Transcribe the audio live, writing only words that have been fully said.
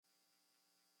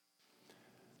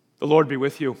The Lord be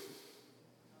with you.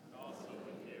 And also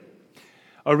with you.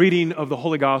 A reading of the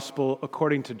Holy Gospel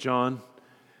according to John.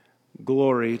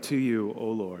 Glory to you, O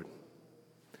Lord.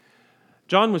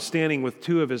 John was standing with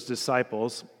two of his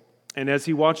disciples, and as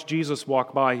he watched Jesus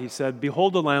walk by, he said,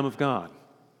 "Behold the Lamb of God."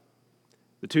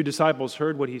 The two disciples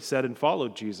heard what he said and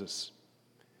followed Jesus.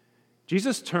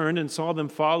 Jesus turned and saw them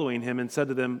following him and said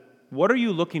to them, "What are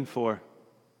you looking for?"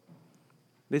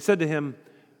 They said to him,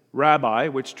 "Rabbi,"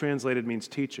 which translated means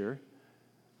teacher,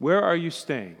 "where are you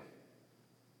staying?"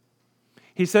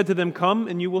 He said to them, "Come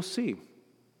and you will see."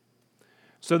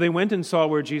 So they went and saw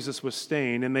where Jesus was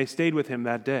staying, and they stayed with him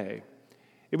that day.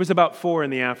 It was about 4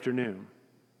 p.m.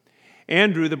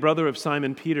 Andrew, the brother of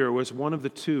Simon Peter, was one of the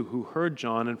two who heard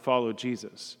John and followed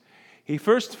Jesus. He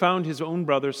first found his own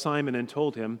brother Simon and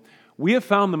told him, "We have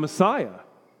found the Messiah,"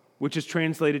 which is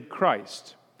translated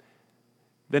Christ.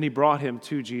 Then he brought him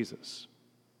to Jesus.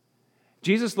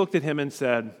 Jesus looked at him and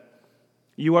said,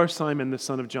 "You are Simon, the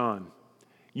son of John.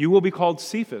 You will be called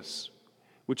Cephas,"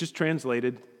 which is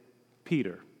translated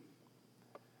Peter.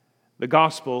 The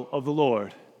Gospel of the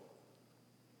Lord.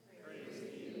 Praise to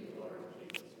you, Lord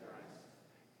Jesus Christ.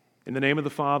 In the name of the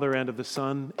Father, and of the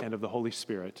Son, and of the Holy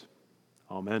Spirit.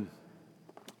 Amen.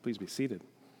 Please be seated.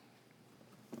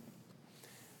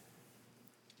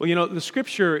 Well, the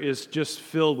Scripture is just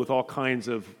filled with all kinds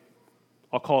of,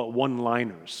 I'll call it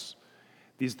one-liners.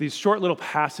 These short little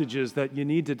passages that you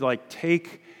need to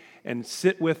take and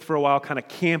sit with for a while, kind of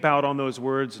camp out on those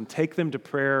words and take them to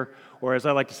prayer, or as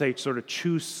I like to say, sort of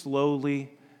chew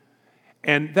slowly.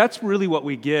 And that's really what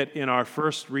we get in our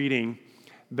first reading,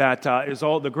 that is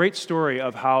all the great story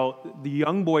of how the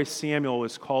young boy Samuel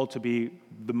was called to be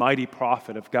the mighty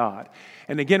prophet of God.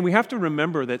 And again, we have to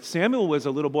remember that Samuel was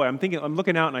a little boy. I'm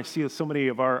looking out and I see so many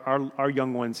of our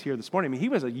young ones here this morning. I mean, he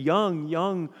was a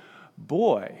young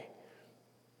boy.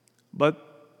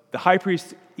 But the high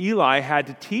priest Eli had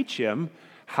to teach him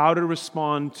how to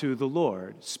respond to the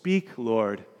Lord. "Speak,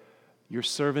 Lord, your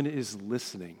servant is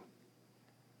listening."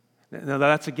 Now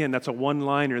that's a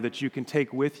one-liner that you can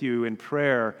take with you in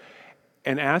prayer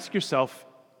and ask yourself,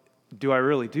 do I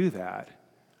really do that?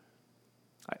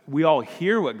 We all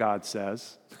hear what God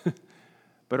says,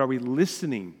 but are we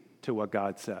listening to what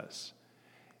God says?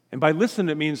 And by listen,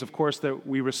 it means, of course, that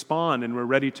we respond and we're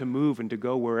ready to move and to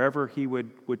go wherever He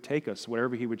would take us,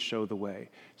 wherever He would show the way.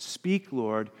 "Speak,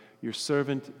 Lord, your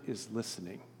servant is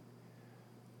listening."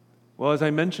 Well, as I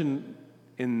mentioned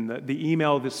in the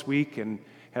email this week and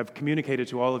have communicated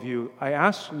to all of you, I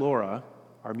asked Laura,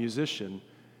 our musician,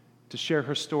 to share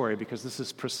her story because this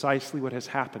is precisely what has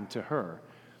happened to her.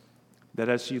 That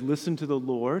as she listened to the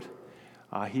Lord,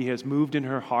 He has moved in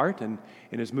her heart and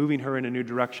is moving her in a new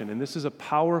direction. And this is a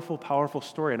powerful, powerful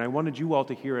story, and I wanted you all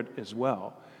to hear it as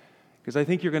well. Because I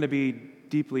think you're going to be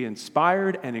deeply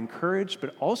inspired and encouraged,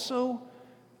 but also,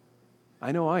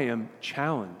 I know I am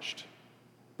challenged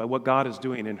by what God is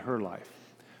doing in her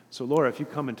life. So Laura, if you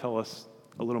come and tell us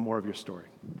a little more of your story.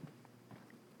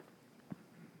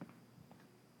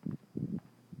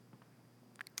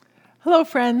 Hello,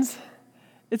 friends.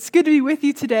 It's good to be with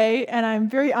you today, and I'm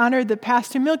very honored that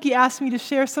Pastor Milky asked me to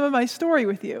share some of my story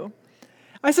with you.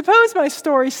 I suppose my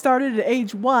story started at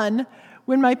age 1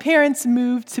 when my parents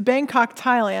moved to Bangkok,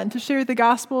 Thailand to share the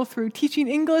gospel through teaching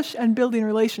English and building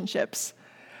relationships.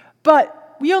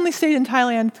 But we only stayed in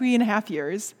Thailand 3.5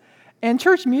 years, and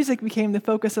church music became the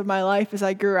focus of my life as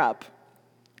I grew up.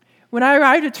 When I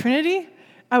arrived at Trinity,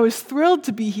 I was thrilled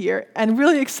to be here and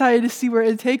really excited to see where it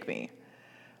would take me.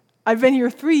 I've been here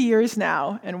 3 years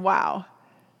now, and wow.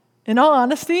 In all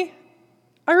honesty,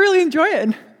 I really enjoy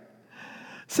it.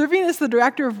 Serving as the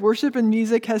director of worship and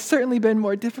music has certainly been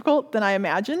more difficult than I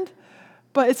imagined,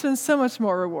 but it's been so much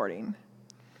more rewarding.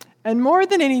 And more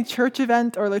than any church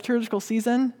event or liturgical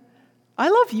season, I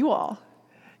love you all.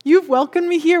 You've welcomed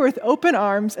me here with open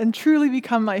arms and truly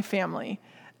become my family,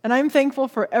 and I'm thankful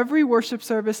for every worship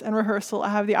service and rehearsal I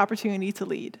have the opportunity to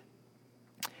lead.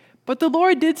 But the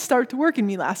Lord did start to work in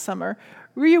me last summer,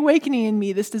 reawakening in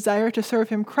me this desire to serve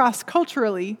Him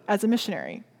cross-culturally as a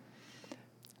missionary.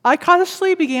 I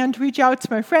cautiously began to reach out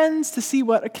to my friends to see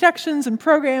what connections and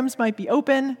programs might be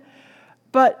open,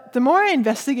 but the more I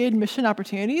investigated mission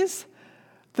opportunities,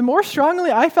 the more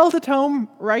strongly I felt at home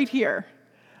right here.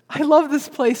 I love this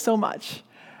place so much,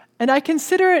 and I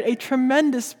consider it a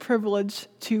tremendous privilege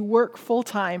to work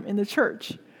full-time in the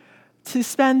church, to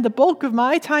spend the bulk of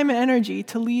my time and energy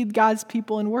to lead God's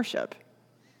people in worship,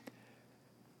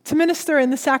 to minister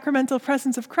in the sacramental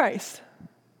presence of Christ,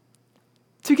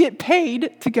 to get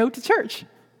paid to go to church.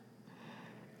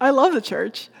 I love the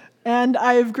church, and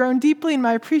I've grown deeply in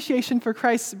my appreciation for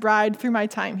Christ's bride through my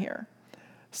time here.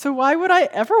 So why would I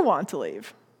ever want to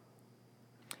leave?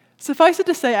 Suffice it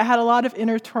to say, I had a lot of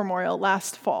inner turmoil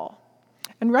last fall.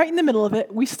 And right in the middle of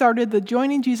it, we started the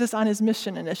Joining Jesus on His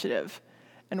Mission initiative.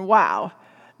 And wow,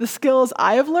 the skills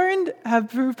I have learned have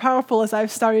proved powerful as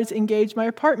I've started to engage my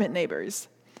apartment neighbors.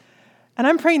 And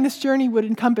I'm praying this journey would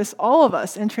encompass all of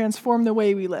us and transform the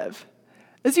way we live.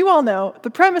 As you all know,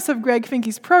 the premise of Greg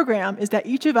Finke's program is that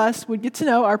each of us would get to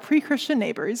know our pre-Christian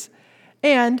neighbors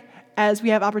and, as we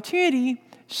have opportunity,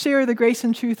 share the grace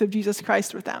and truth of Jesus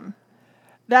Christ with them.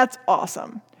 That's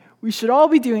awesome. We should all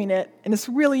be doing it, and it's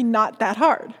really not that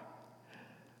hard.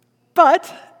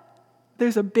 But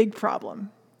there's a big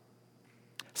problem.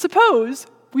 Suppose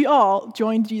we all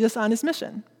joined Jesus on His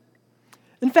mission.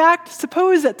 In fact,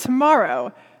 suppose that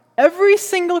tomorrow, every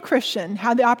single Christian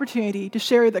had the opportunity to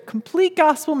share the complete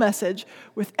gospel message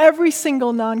with every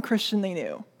single non-Christian they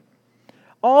knew.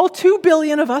 All 2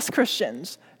 billion of us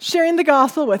Christians sharing the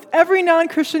gospel with every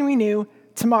non-Christian we knew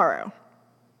tomorrow.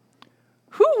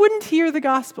 Who wouldn't hear the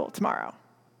gospel tomorrow?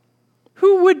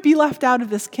 Who would be left out of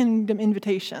this kingdom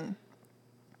invitation?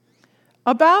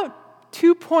 About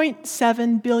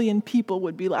 2.7 billion people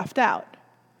would be left out.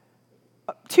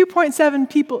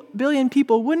 2.7 billion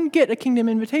people wouldn't get a kingdom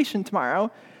invitation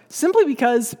tomorrow simply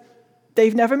because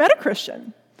they've never met a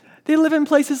Christian. They live in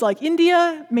places like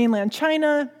India, mainland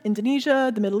China,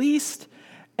 Indonesia, the Middle East,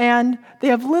 and they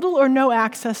have little or no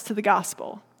access to the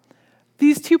gospel.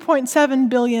 These 2.7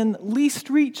 billion least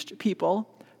reached people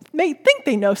may think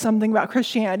they know something about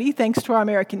Christianity thanks to our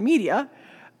American media,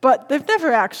 but they've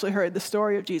never actually heard the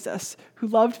story of Jesus, who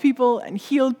loved people and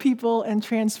healed people and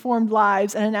transformed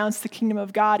lives and announced the kingdom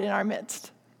of God in our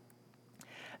midst.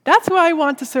 That's why I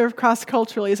want to serve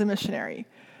cross-culturally as a missionary.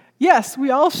 Yes, we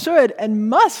all should and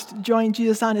must join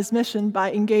Jesus on His mission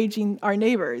by engaging our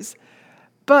neighbors,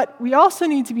 but we also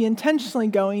need to be intentionally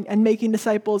going and making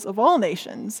disciples of all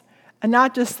nations, and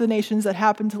not just the nations that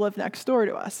happen to live next door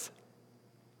to us.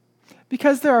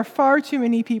 Because there are far too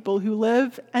many people who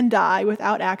live and die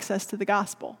without access to the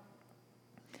gospel.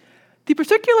 The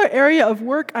particular area of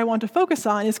work I want to focus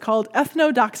on is called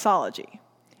ethnodoxology.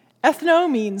 Ethno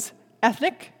means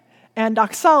ethnic, and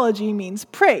doxology means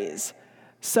praise.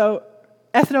 So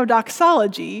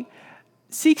ethnodoxology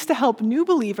seeks to help new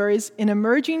believers in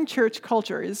emerging church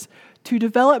cultures to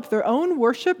develop their own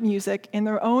worship music in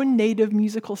their own native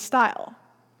musical style.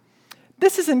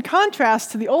 This is in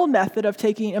contrast to the old method of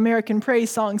taking American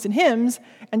praise songs and hymns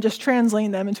and just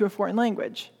translating them into a foreign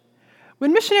language.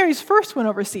 When missionaries first went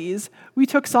overseas, we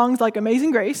took songs like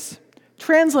Amazing Grace,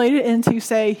 translated it into,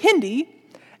 say, Hindi,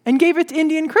 and gave it to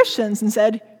Indian Christians and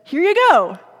said, "Here you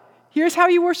go. Here's how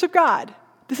you worship God.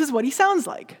 This is what He sounds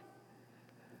like."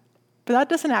 But that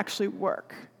doesn't actually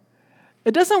work.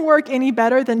 It doesn't work any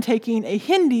better than taking a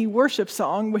Hindi worship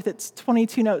song with its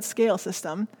 22-note scale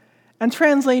system and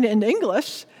translating it into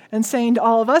English and saying to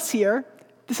all of us here,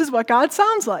 this is what God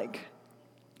sounds like.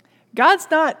 God's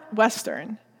not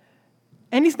Western,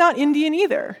 and He's not Indian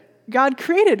either. God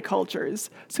created cultures,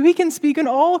 so He can speak in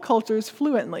all cultures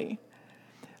fluently.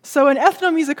 So in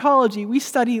ethnomusicology, we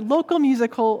study local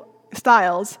musical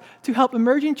styles to help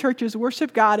emerging churches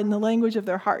worship God in the language of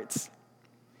their hearts.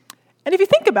 And if you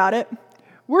think about it,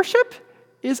 worship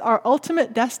is our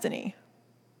ultimate destiny.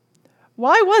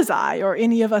 Why was I or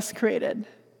any of us created?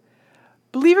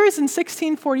 Believers in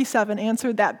 1647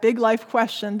 answered that big life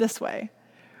question this way: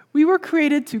 we were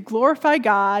created to glorify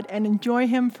God and enjoy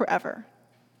Him forever.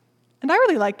 And I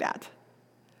really like that.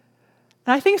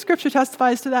 And I think Scripture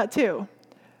testifies to that too.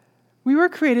 We were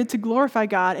created to glorify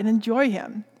God and enjoy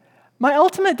Him. My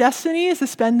ultimate destiny is to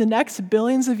spend the next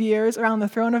billions of years around the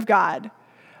throne of God.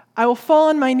 I will fall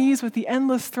on my knees with the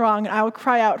endless throng, and I will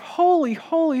cry out, "Holy,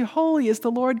 holy, holy is the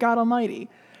Lord God Almighty."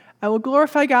 I will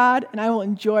glorify God, and I will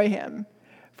enjoy Him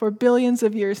for billions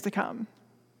of years to come.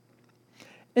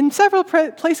 In several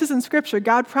places in Scripture,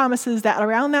 God promises that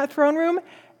around that throne room,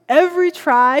 every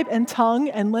tribe and tongue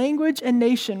and language and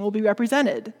nation will be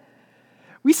represented.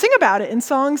 We sing about it in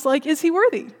songs like, "Is He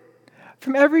Worthy?"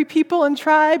 From every people and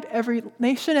tribe, every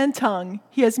nation and tongue,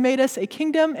 He has made us a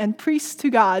kingdom and priests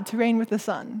to God to reign with the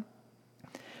Son.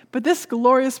 But this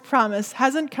glorious promise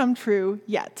hasn't come true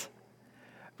yet.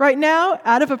 Right now,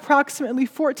 out of approximately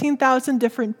 14,000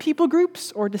 different people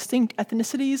groups or distinct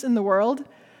ethnicities in the world,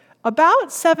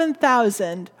 about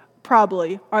 7,000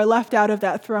 probably are left out of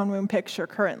that throne room picture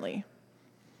currently.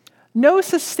 No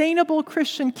sustainable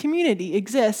Christian community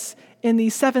exists in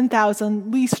these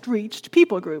 7,000 least reached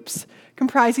people groups,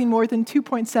 comprising more than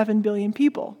 2.7 billion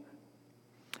people.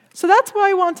 So that's why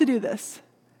I want to do this.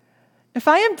 If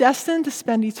I am destined to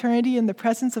spend eternity in the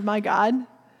presence of my God,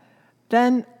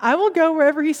 then I will go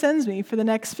wherever he sends me for the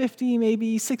next 50,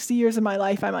 maybe 60 years of my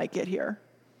life I might get here.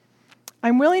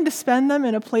 I'm willing to spend them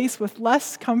in a place with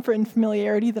less comfort and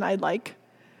familiarity than I'd like,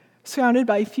 surrounded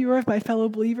by fewer of my fellow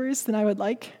believers than I would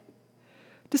like,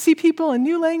 to see people in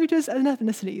new languages and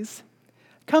ethnicities,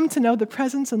 come to know the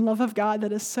presence and love of God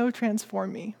that has so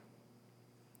transformed me.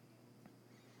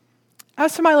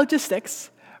 As for my logistics,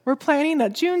 we're planning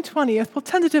that June 20th will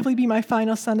tentatively be my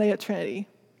final Sunday at Trinity.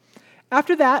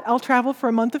 After that, I'll travel for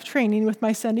a month of training with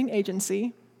my sending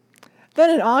agency. Then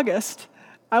in August,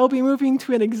 I will be moving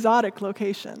to an exotic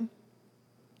location,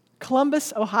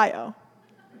 Columbus, Ohio,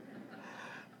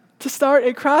 to start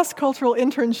a cross-cultural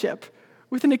internship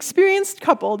with an experienced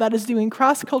couple that is doing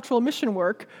cross-cultural mission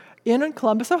work in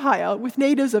Columbus, Ohio, with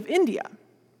natives of India.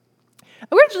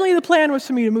 Originally, the plan was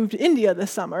for me to move to India this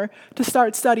summer to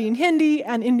start studying Hindi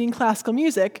and Indian classical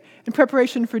music in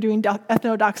preparation for doing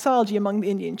ethnodoxology among the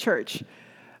Indian church.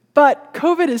 But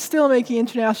COVID is still making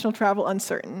international travel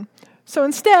uncertain. So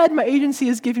instead, my agency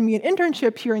is giving me an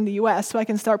internship here in the US so I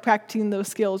can start practicing those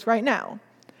skills right now.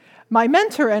 My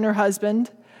mentor and her husband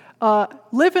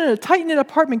live in a tight-knit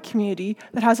apartment community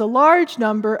that has a large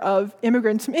number of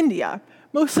immigrants from India,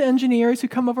 mostly engineers who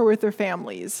come over with their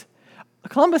families.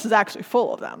 Columbus is actually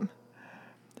full of them.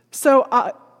 So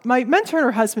my mentor and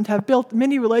her husband have built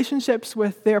many relationships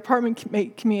with their apartment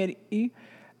community,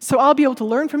 so I'll be able to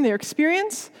learn from their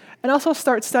experience and also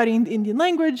start studying the Indian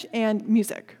language and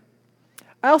music.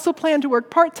 I also plan to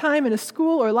work part-time in a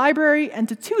school or library and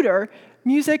to tutor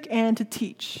music and to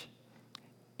teach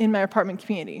in my apartment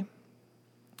community.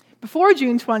 Before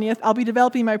June 20th, I'll be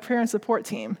developing my prayer and support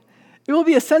team. It will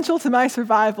be essential to my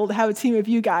survival to have a team of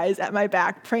you guys at my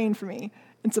back praying for me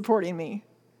and supporting me.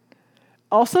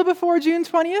 Also before June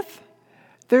 20th,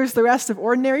 there's the rest of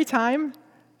ordinary time,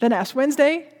 then Ash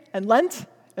Wednesday, and Lent,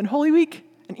 and Holy Week,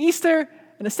 and Easter,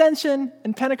 and Ascension,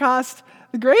 and Pentecost,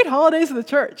 the great holidays of the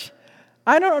church.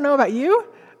 I don't know about you,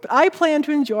 but I plan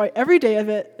to enjoy every day of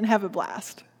it and have a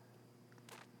blast.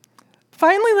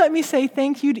 Finally, let me say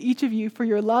thank you to each of you for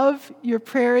your love, your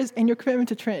prayers, and your commitment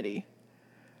to Trinity.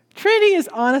 Trinity is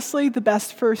honestly the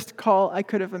best first call I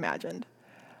could have imagined.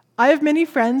 I have many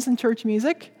friends in church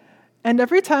music, and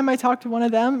every time I talk to one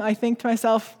of them, I think to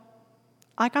myself,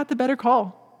 I got the better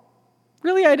call.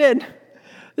 Really, I did.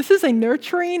 This is a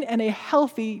nurturing and a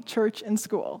healthy church and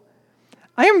school.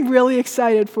 I am really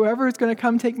excited for whoever is going to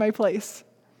come take my place.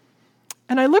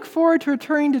 And I look forward to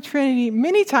returning to Trinity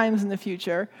many times in the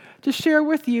future to share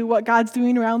with you what God's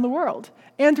doing around the world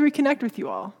and to reconnect with you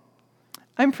all.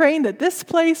 I'm praying that this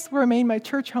place will remain my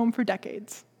church home for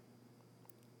decades.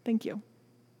 Thank you.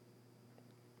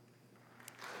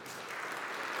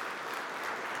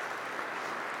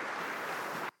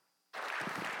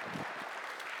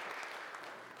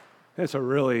 It's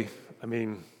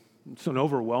it's an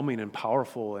overwhelming and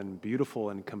powerful and beautiful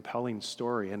and compelling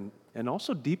story and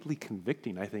also deeply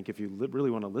convicting, I think, if you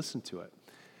really want to listen to it.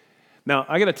 Now,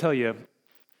 I got to tell you,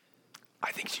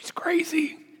 I think she's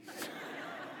crazy.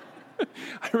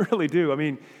 I really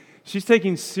do. She's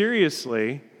taking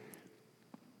seriously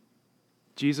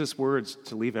Jesus' words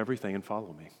to leave everything and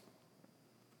follow me.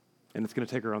 And it's going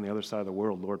to take her on the other side of the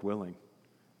world, Lord willing.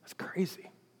 That's crazy.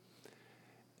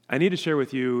 I need to share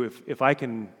with you, if I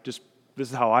can just, this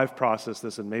is how I've processed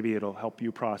this, and maybe it'll help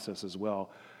you process as well,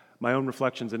 my own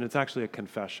reflections, and it's actually a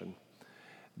confession.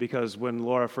 Because when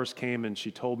Laura first came and she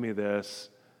told me this,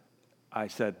 I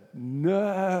said,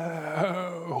 no,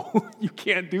 you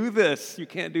can't do this. You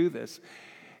can't do this.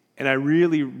 And I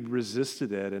really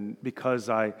resisted it. And because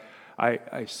I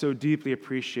so deeply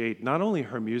appreciate not only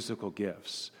her musical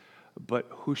gifts, but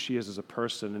who she is as a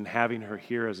person and having her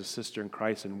here as a sister in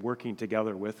Christ and working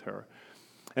together with her.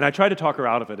 And I tried to talk her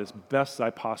out of it as best I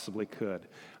possibly could.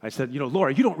 I said,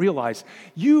 Laura, you don't realize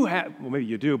you have, well, maybe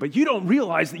you do, but you don't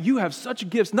realize that you have such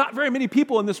gifts. Not very many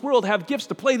people in this world have gifts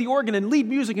to play the organ and lead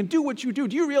music and do what you do.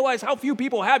 Do you realize how few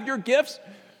people have your gifts?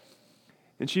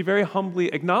 And she very humbly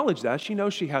acknowledged that. She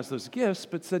knows she has those gifts,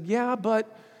 but said, yeah,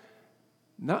 but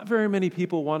not very many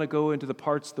people want to go into the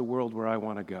parts of the world where I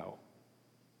want to go.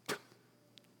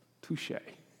 Touché.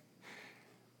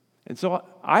 And so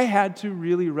I had to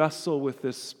really wrestle with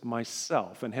this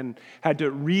myself and had to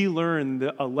relearn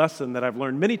a lesson that I've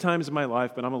learned many times in my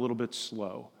life, but I'm a little bit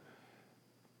slow.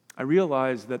 I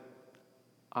realized that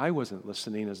I wasn't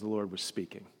listening as the Lord was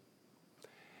speaking.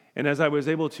 And as I was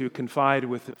able to confide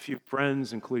with a few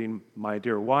friends, including my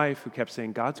dear wife, who kept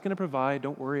saying, God's going to provide,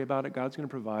 don't worry about it, God's going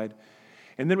to provide.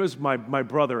 And then it was my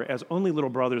brother, as only little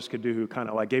brothers could do, who kind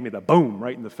of gave me the boom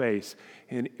right in the face.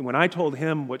 And when I told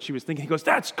him what she was thinking, he goes,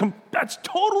 that's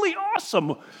totally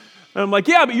awesome. And I'm like,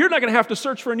 yeah, but you're not going to have to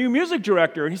search for a new music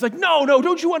director. And he's like, no,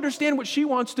 don't you understand what she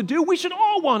wants to do? We should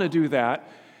all want to do that.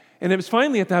 And it was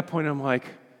finally at that point, I'm like,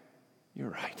 you're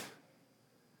right.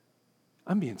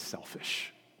 I'm being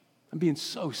selfish. I'm being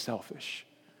so selfish.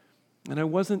 And I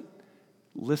wasn't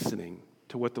listening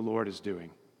to what the Lord is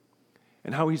doing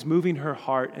and how he's moving her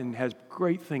heart and has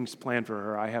great things planned for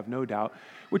her, I have no doubt,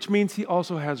 which means he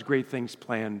also has great things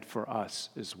planned for us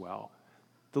as well.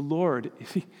 The Lord,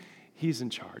 he's in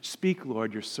charge. Speak,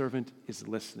 Lord, your servant is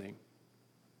listening.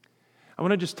 I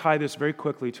want to just tie this very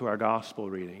quickly to our gospel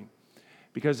reading,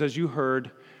 because as you heard,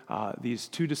 these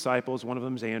two disciples, one of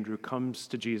them is Andrew, comes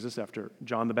to Jesus after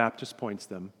John the Baptist points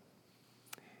them,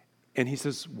 and he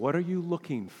says, what are you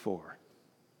looking for?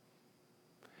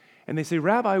 And they say,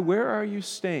 Rabbi, where are you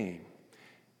staying?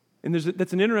 And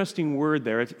that's an interesting word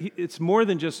there. It's more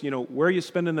than just, where are you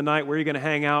spending the night, where are you going to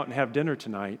hang out and have dinner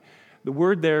tonight? The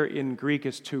word there in Greek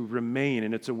is to remain,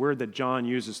 and it's a word that John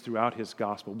uses throughout his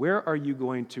gospel. Where are you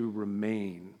going to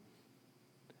remain?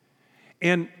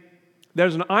 And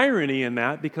there's an irony in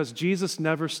that because Jesus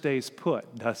never stays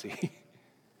put, does he?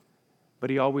 But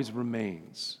he always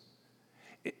remains.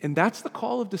 And that's the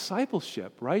call of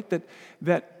discipleship, right?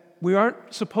 That we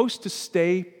aren't supposed to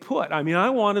stay put. I mean, I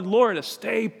wanted Laura to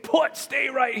stay put, stay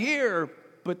right here.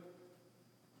 But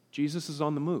Jesus is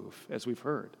on the move, as we've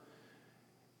heard.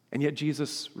 And yet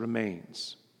Jesus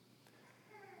remains.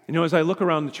 As I look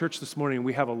around the church this morning,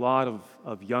 we have a lot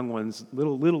of young ones,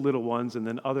 little ones, and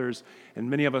then others, and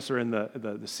many of us are in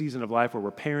the season of life where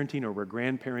we're parenting or we're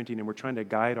grandparenting, and we're trying to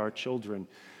guide our children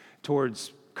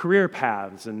towards career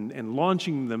paths and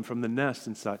launching them from the nest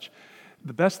and such.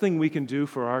 The best thing we can do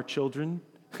for our children,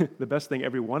 the best thing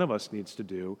every one of us needs to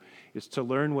do, is to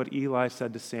learn what Eli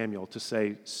said to Samuel, to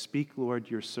say, speak, Lord,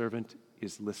 your servant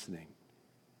is listening.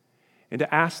 And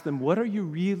to ask them, what are you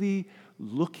really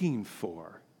looking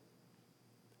for?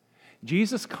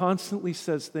 Jesus constantly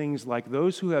says things like,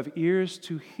 those who have ears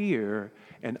to hear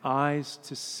and eyes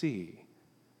to see.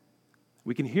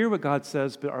 We can hear what God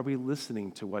says, but are we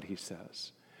listening to what he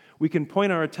says? We can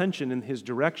point our attention in his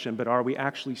direction, but are we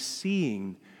actually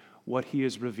seeing what he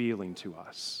is revealing to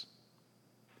us?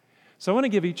 So I want to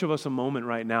give each of us a moment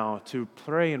right now to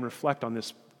pray and reflect on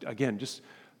this, again, just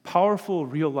powerful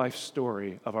real-life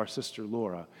story of our sister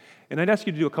Laura. And I'd ask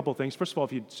you to do a couple things. First of all,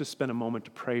 if you'd just spend a moment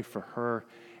to pray for her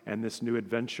and this new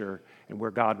adventure and where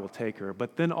God will take her.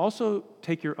 But then also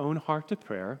take your own heart to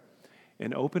prayer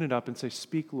and open it up and say,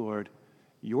 speak, Lord,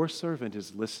 your servant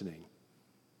is listening.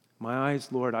 My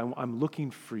eyes, Lord, I'm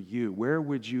looking for you. Where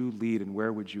would you lead and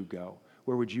where would you go?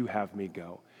 Where would you have me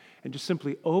go? And just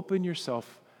simply open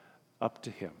yourself up to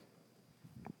him.